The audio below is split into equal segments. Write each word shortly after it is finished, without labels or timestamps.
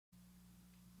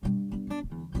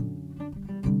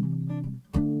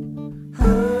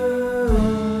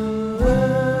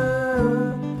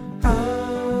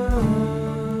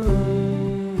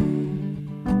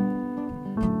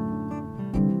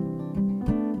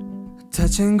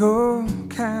touch and go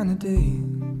kind of day,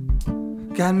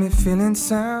 got me feeling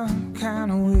some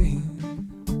kind of way.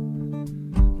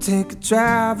 Take a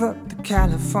drive up the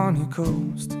California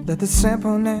coast, let the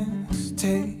simpleness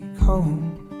take hold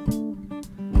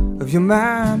of your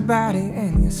mind, body,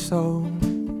 and your soul.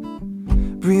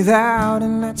 Breathe out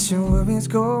and let your worries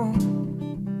go.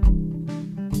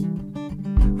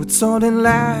 What's told in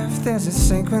life, there's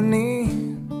a synchrony,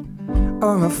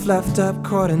 or a fluffed up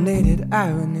coordinated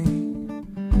irony.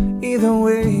 Either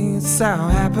way, it's all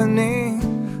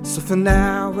happening, so for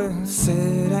now we'll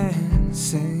sit and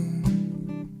sing.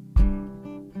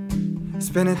 It's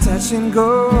been a touch and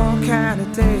go kind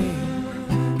of day,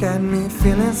 got me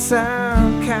feeling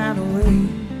some kind of way.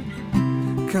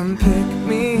 Come pick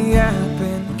me up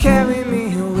and carry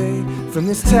me away from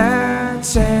this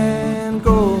touch and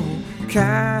go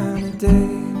kind of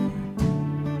day.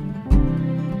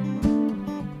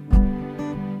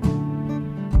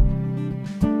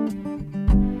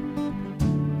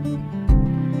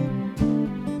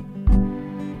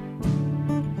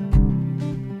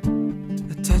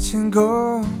 Touch and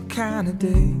go kind of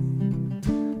day,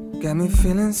 got me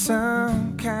feeling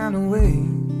some kind of way.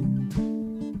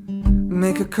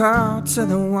 Make a call to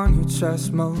the one you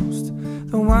trust most,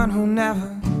 the one who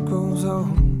never grows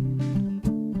old.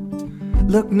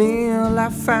 Look, Neil, I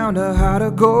found a heart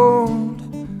of gold.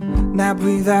 Now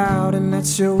breathe out and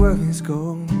let your worries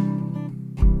go.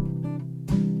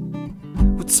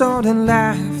 We're told in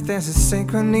life there's a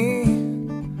synchrony,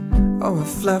 or a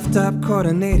fluffed up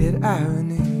coordinated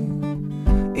irony.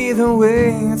 Either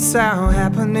way, it's all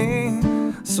happening,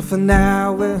 so for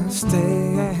now we'll stay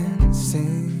and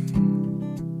sing.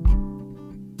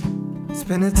 It's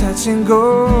been a touch and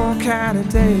go kind of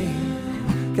day,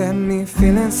 got me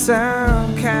feeling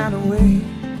some kind of way.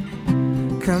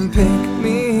 Come pick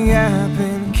me up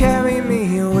and carry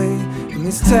me away from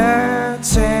this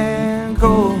touch and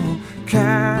go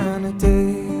kind of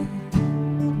day.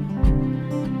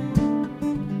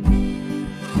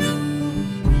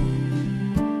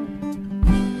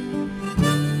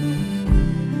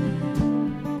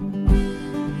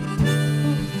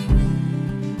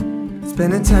 It's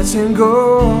been a touch and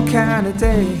go kind of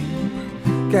day,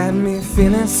 got me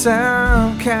feeling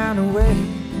some kind of way.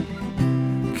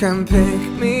 Come pick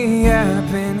me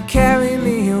up and carry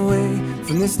me away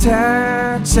from this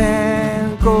touch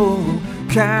and go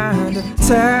kind of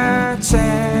touch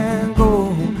and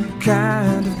go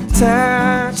kind of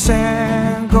touch and